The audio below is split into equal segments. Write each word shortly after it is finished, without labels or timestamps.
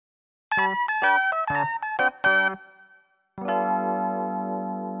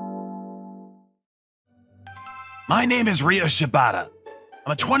My name is Ryo Shibata.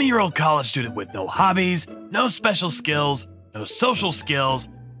 I'm a 20-year-old college student with no hobbies, no special skills, no social skills,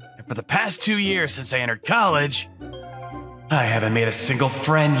 and for the past 2 years since I entered college, I haven't made a single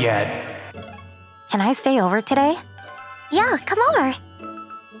friend yet. Can I stay over today? Yeah, come over.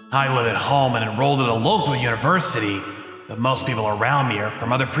 I live at home and enrolled at a local university, but most people around me are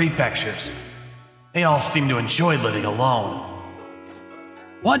from other prefectures. They all seem to enjoy living alone.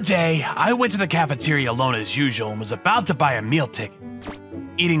 One day, I went to the cafeteria alone as usual and was about to buy a meal ticket.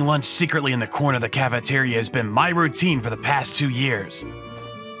 Eating lunch secretly in the corner of the cafeteria has been my routine for the past 2 years.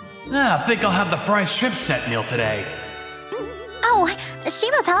 I think I'll have the fried shrimp set meal today. Oh,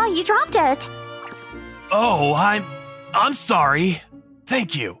 Shibata, you dropped it. Oh, I'm sorry.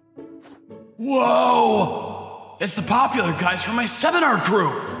 Thank you. Whoa! It's the popular guys from my seminar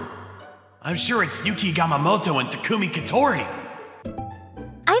group. I'm sure it's Yuki Gamamoto and Takumi Katori.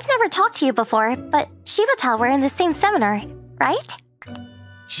 I've never talked to you before, but Shibata, we're in the same seminar, right?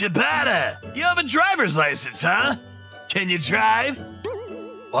 Shibata, you have a driver's license, huh? Can you drive?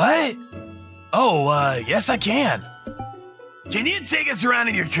 What? Oh, yes I can. Can you take us around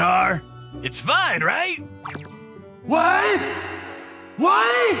in your car? It's fine, right? What?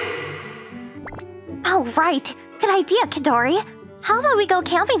 What? Oh, right. Good idea, Kidori. How about we go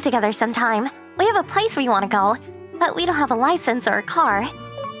camping together sometime? We have a place we want to go, but we don't have a license or a car.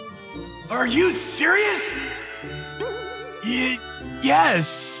 Are you serious?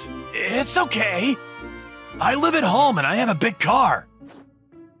 Yes. It's okay. I live at home and I have a big car.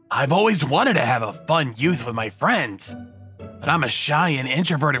 I've always wanted to have a fun youth with my friends, but I'm a shy and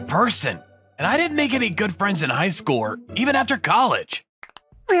introverted person, and I didn't make any good friends in high school or even after college.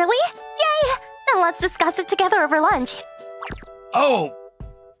 Really? Yay! Then let's discuss it together over lunch. Oh,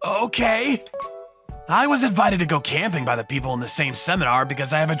 okay. I was invited to go camping by the people in the same seminar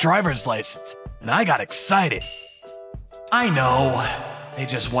because I have a driver's license, and I got excited. I know, they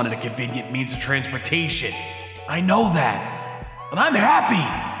just wanted a convenient means of transportation. I know that, but I'm happy.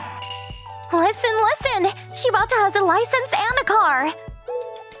 Listen! Shibata has a license and a car.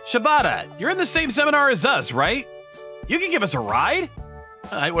 Shibata, you're in the same seminar as us, right? You can give us a ride?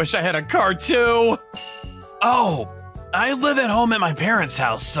 I wish I had a car too. Oh, I live at home at my parents'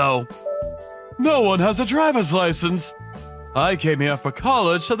 house, so... No one has a driver's license. I came here for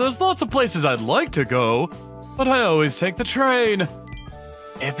college, so there's lots of places I'd like to go, but I always take the train.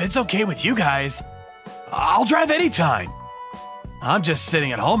 If it's okay with you guys, I'll drive anytime. I'm just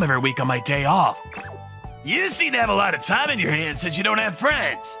sitting at home every week on my day off. You seem to have a lot of time in your hands since you don't have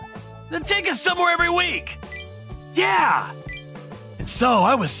friends. Then take us somewhere every week. Yeah! And so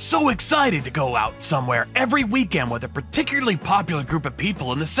I was so excited to go out somewhere every weekend with a particularly popular group of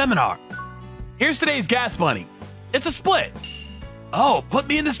people in the seminar. Here's today's gas money. It's a split. Oh, put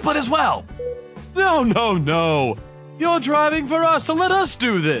me in the split as well. No. You're driving for us, so let us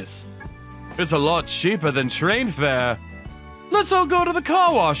do this. It's a lot cheaper than train fare. Let's all go to the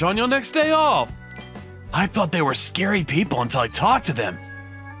car wash on your next day off. I thought they were scary people until I talked to them,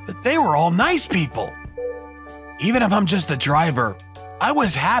 but they were all nice people. Even if I'm just the driver, I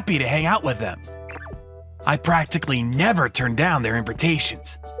was happy to hang out with them. I practically never turned down their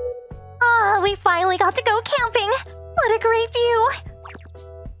invitations. We finally got to go camping. What a great view.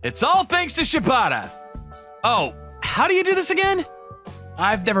 It's all thanks to Shibata. Oh, how do you do this again?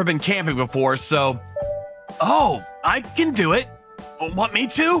 I've never been camping before, so... Oh, I can do it. Want me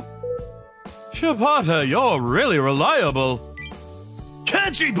to? Shibata, you're really reliable.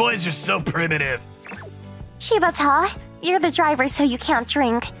 Country boys are so primitive. Shibata, you're the driver, so you can't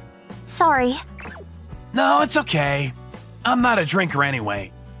drink. Sorry. No, it's okay. I'm not a drinker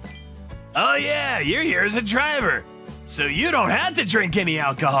anyway. Oh yeah, you're here as a driver, so you don't have to drink any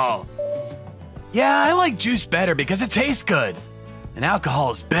alcohol. Yeah, I like juice better because it tastes good, and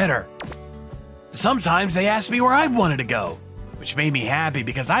alcohol is better. Sometimes they ask me where I wanted to go, which made me happy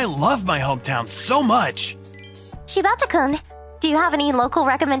because I love my hometown so much. Shibata-kun, do you have any local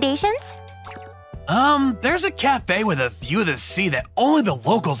recommendations? There's a cafe with a view of the sea that only the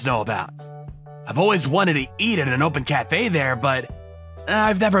locals know about. I've always wanted to eat at an open cafe there, but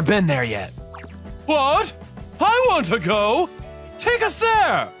I've never been there yet. What? I want to go! Take us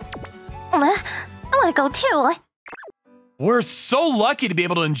there! I want to go too. We're so lucky to be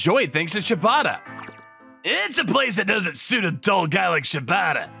able to enjoy it thanks to Shibata. It's a place that doesn't suit a dull guy like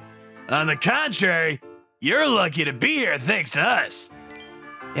Shibata. On the contrary, you're lucky to be here thanks to us.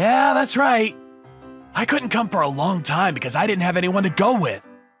 Yeah, that's right. I couldn't come for a long time because I didn't have anyone to go with.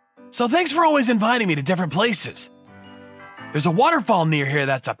 So thanks for always inviting me to different places. There's a waterfall near here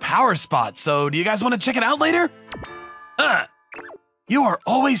that's a power spot, so do you guys want to check it out later? You are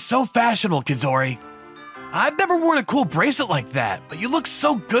always so fashionable, Kidori. I've never worn a cool bracelet like that, but you look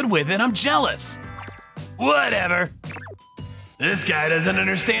so good with it, I'm jealous. Whatever. This guy doesn't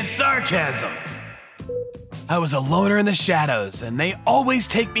understand sarcasm. I was a loner in the shadows, and they always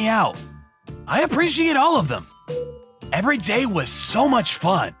take me out. I appreciate all of them. Every day was so much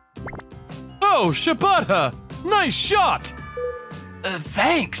fun. Oh, Shibata! Nice shot!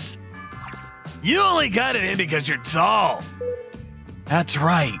 Thanks. You only got it in because you're tall. That's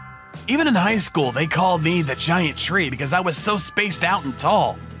right. Even in high school, they called me the giant tree because I was so spaced out and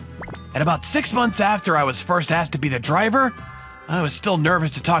tall. And about 6 months after I was first asked to be the driver, I was still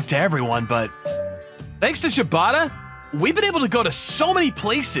nervous to talk to everyone, but thanks to Shibata, we've been able to go to so many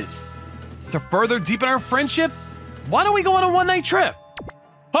places. To further deepen our friendship, why don't we go on a one-night trip?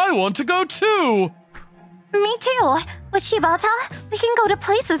 I want to go too! Me too. With Shibata, we can go to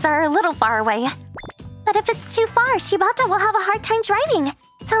places that are a little far away. But if it's too far, Shibata will have a hard time driving.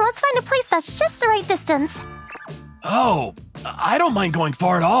 So let's find a place that's just the right distance. Oh, I don't mind going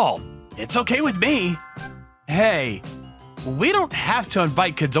far at all. It's okay with me. Hey, we don't have to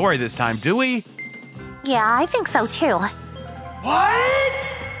invite Kidori this time, do we? Yeah, I think so too. What?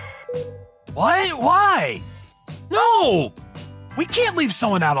 What? Why? No! We can't leave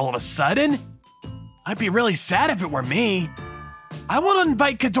someone out all of a sudden. I'd be really sad if it were me. I want to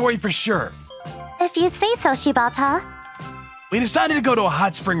invite Kidori for sure. If you say so, Shibata. We decided to go to a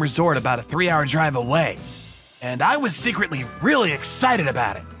hot spring resort about a 3-hour drive away, and I was secretly really excited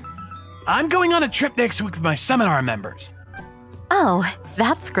about it. I'm going on a trip next week with my seminar members. Oh,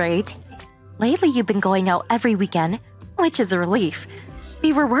 that's great. Lately, you've been going out every weekend, which is a relief.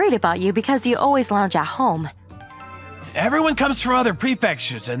 We were worried about you because you always lounge at home. Everyone comes from other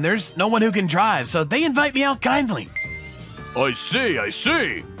prefectures, and there's no one who can drive, so they invite me out kindly. I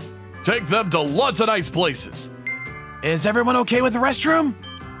see. Take them to lots of nice places. Is everyone okay with the restroom?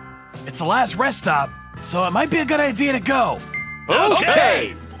 It's the last rest stop, so it might be a good idea to go.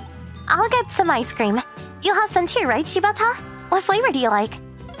 Okay! I'll get some ice cream. You'll have some too, right, Shibata? What flavor do you like?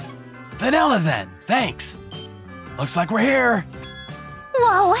 Vanilla then, thanks. Looks like we're here.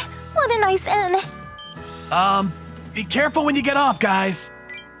 Whoa, what a nice inn. Be careful when you get off, guys.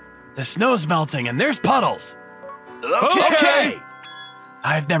 The snow's melting and there's puddles. Okay!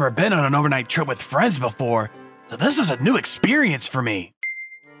 I've never been on an overnight trip with friends before, so this was a new experience for me.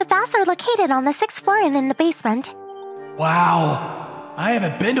 The baths are located on the 6th floor and in the basement. Wow, I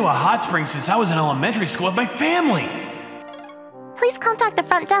haven't been to a hot spring since I was in elementary school with my family. Please contact the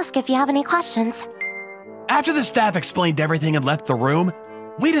front desk if you have any questions. After the staff explained everything and left the room,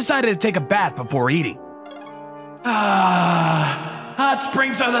 we decided to take a bath before eating. Hot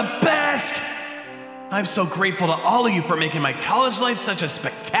springs are the best! I'm so grateful to all of you for making my college life such a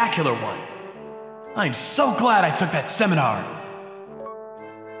spectacular one. I'm so glad I took that seminar.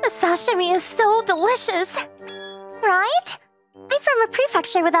 The sashimi is so delicious. Right? I'm from a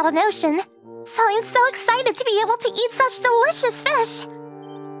prefecture without an ocean, so I'm so excited to be able to eat such delicious fish.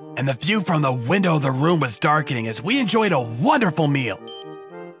 And the view from the window of the room was darkening as we enjoyed a wonderful meal.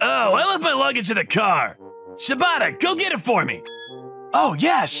 Oh, I left my luggage in the car. Shibata, go get it for me. Oh,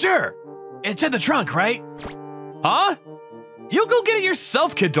 yeah, sure. It's in the trunk, right? Huh? You go get it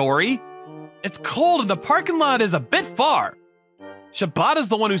yourself, Kidori. It's cold and the parking lot is a bit far. Shibata's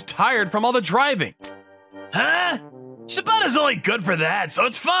the one who's tired from all the driving. Huh? Shibata's only good for that, so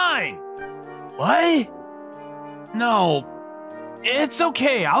it's fine. What? No. It's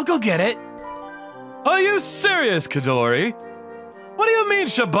okay, I'll go get it. Are you serious, Kidori? What do you mean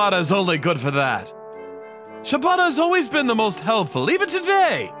Shibata's only good for that? Shibata's always been the most helpful, even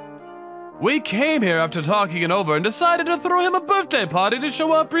today. We came here after talking it over and decided to throw him a birthday party to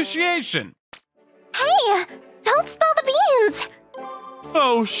show our appreciation. Hey, don't spill the beans.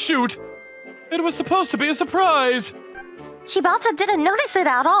 Oh, shoot. It was supposed to be a surprise. Shibata didn't notice it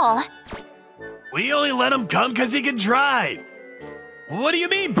at all. We only let him come because he can drive. What do you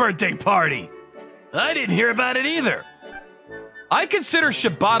mean, birthday party? I didn't hear about it either. I consider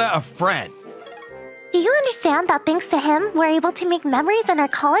Shibata a friend. Do you understand that thanks to him, we're able to make memories in our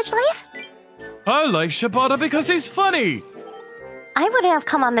college life? I like Shibata because he's funny. I wouldn't have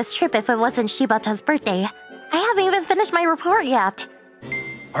come on this trip if it wasn't Shibata's birthday. I haven't even finished my report yet.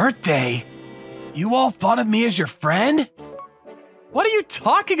 Birthday? You all thought of me as your friend? What are you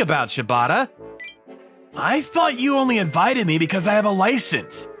talking about, Shibata? I thought you only invited me because I have a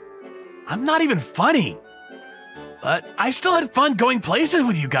license. I'm not even funny. But I still had fun going places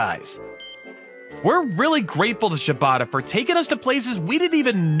with you guys. We're really grateful to Shibata for taking us to places we didn't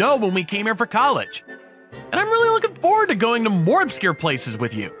even know when we came here for college. And I'm really looking forward to going to more obscure places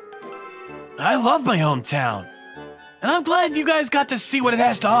with you. I love my hometown, and I'm glad you guys got to see what it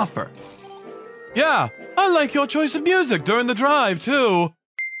has to offer. Yeah, I like your choice of music during the drive, too.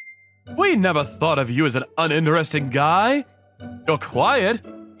 We never thought of you as an uninteresting guy. You're quiet,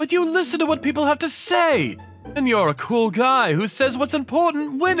 but you listen to what people have to say. And you're a cool guy who says what's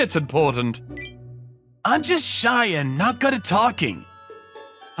important when it's important. I'm just shy and not good at talking.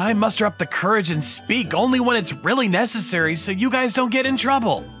 I muster up the courage and speak only when it's really necessary so you guys don't get in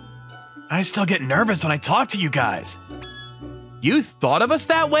trouble. I still get nervous when I talk to you guys. You thought of us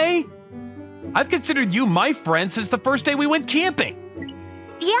that way? I've considered you my friend since the first day we went camping.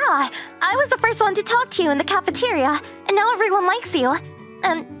 Yeah, I was the first one to talk to you in the cafeteria, and now everyone likes you.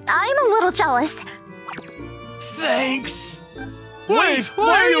 And I'm a little jealous. Thanks. Wait,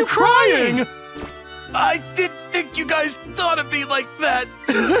 why are you crying? I didn't think you guys thought of me like that.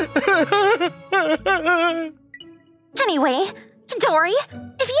 Anyway, Dory,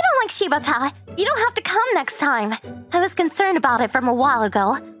 if you don't like Shibata, you don't have to come next time. I was concerned about it from a while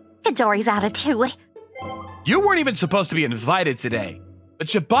ago. Dory's attitude. You weren't even supposed to be invited today, but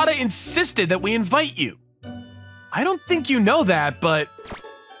Shibata insisted that we invite you. I don't think you know that, but...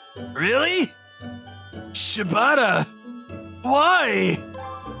 Really? Shibata? Why?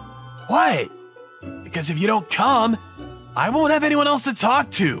 What? Because if you don't come, I won't have anyone else to talk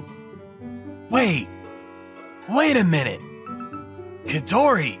to. Wait a minute.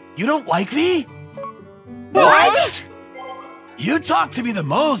 Kidori, you don't like me? What? You talk to me the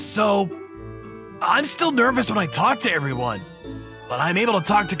most, so I'm still nervous when I talk to everyone. But I'm able to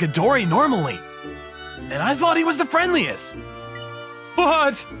talk to Kidori normally. And I thought he was the friendliest.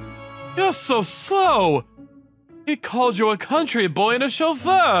 What? You're so slow. He called you a country boy and a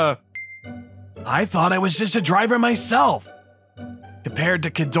chauffeur. I thought I was just a driver myself. Compared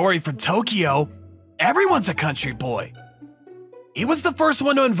to Kidori from Tokyo, everyone's a country boy. He was the first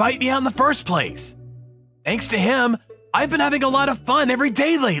one to invite me out in the first place. Thanks to him, I've been having a lot of fun every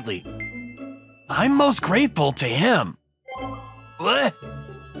day lately. I'm most grateful to him. What?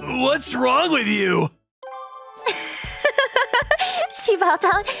 What's wrong with you?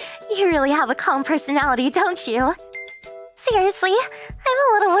 Shibata, you really have a calm personality, don't you? Seriously, I'm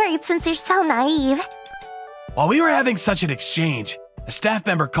a little worried since you're so naive. While we were having such an exchange, a staff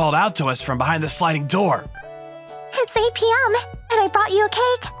member called out to us from behind the sliding door. It's 8 p.m. and I brought you a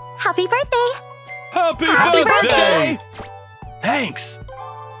cake. Happy birthday! Happy birthday! Thanks.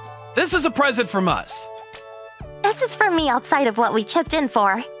 This is a present from us. This is from me outside of what we chipped in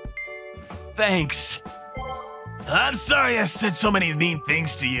for. Thanks. I'm sorry I said so many mean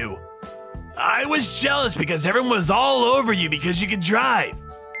things to you. I was jealous because everyone was all over you because you could drive.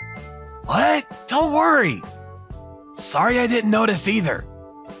 What? Don't worry. Sorry I didn't notice either.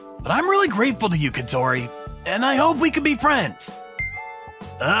 But I'm really grateful to you, Katori, and I hope we can be friends.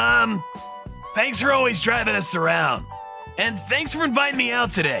 Thanks for always driving us around. And thanks for inviting me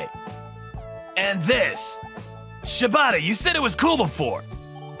out today. And this. Shibata, you said it was cool before.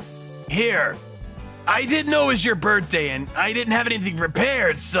 Here. I didn't know it was your birthday and I didn't have anything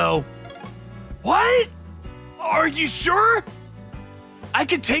prepared, so... What? Are you sure? I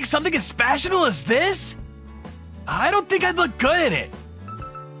could take something as fashionable as this? I don't think I'd look good in it.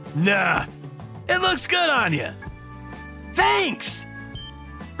 Nah, it looks good on you. Thanks!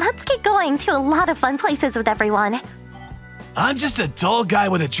 Let's get going to a lot of fun places with everyone. I'm just a dull guy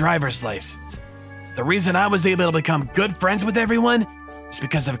with a driver's license. The reason I was able to become good friends with everyone is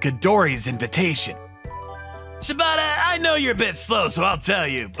because of Kidori's invitation. Shibata, I know you're a bit slow, so I'll tell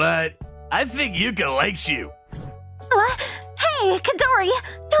you, but I think Yuka likes you. What? Hey, Kidori!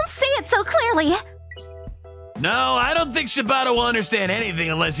 Don't say it so clearly! No, I don't think Shibata will understand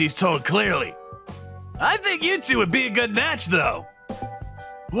anything unless he's told clearly. I think you two would be a good match, though.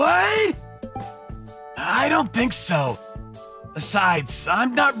 What? I don't think so. Besides,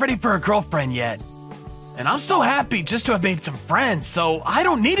 I'm not ready for a girlfriend yet. And I'm so happy just to have made some friends, so I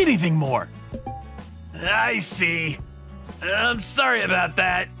don't need anything more. I see. I'm sorry about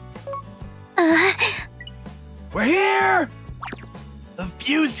that. We're here! The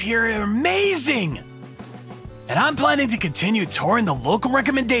views here are amazing! And I'm planning to continue touring the local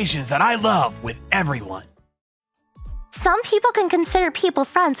recommendations that I love with everyone. Some people can consider people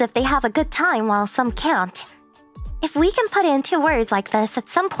friends if they have a good time, while some can't. If we can put it into words like this at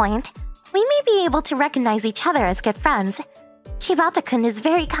some point, we may be able to recognize each other as good friends. Shibata-kun is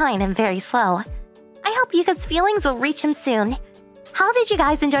very kind and very slow. I hope Yuka's feelings will reach him soon. How did you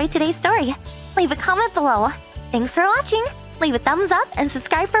guys enjoy today's story? Leave a comment below. Thanks for watching. Leave a thumbs up and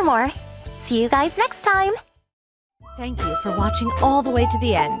subscribe for more. See you guys next time. Thank you for watching all the way to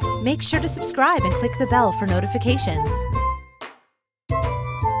the end. Make sure to subscribe and click the bell for notifications.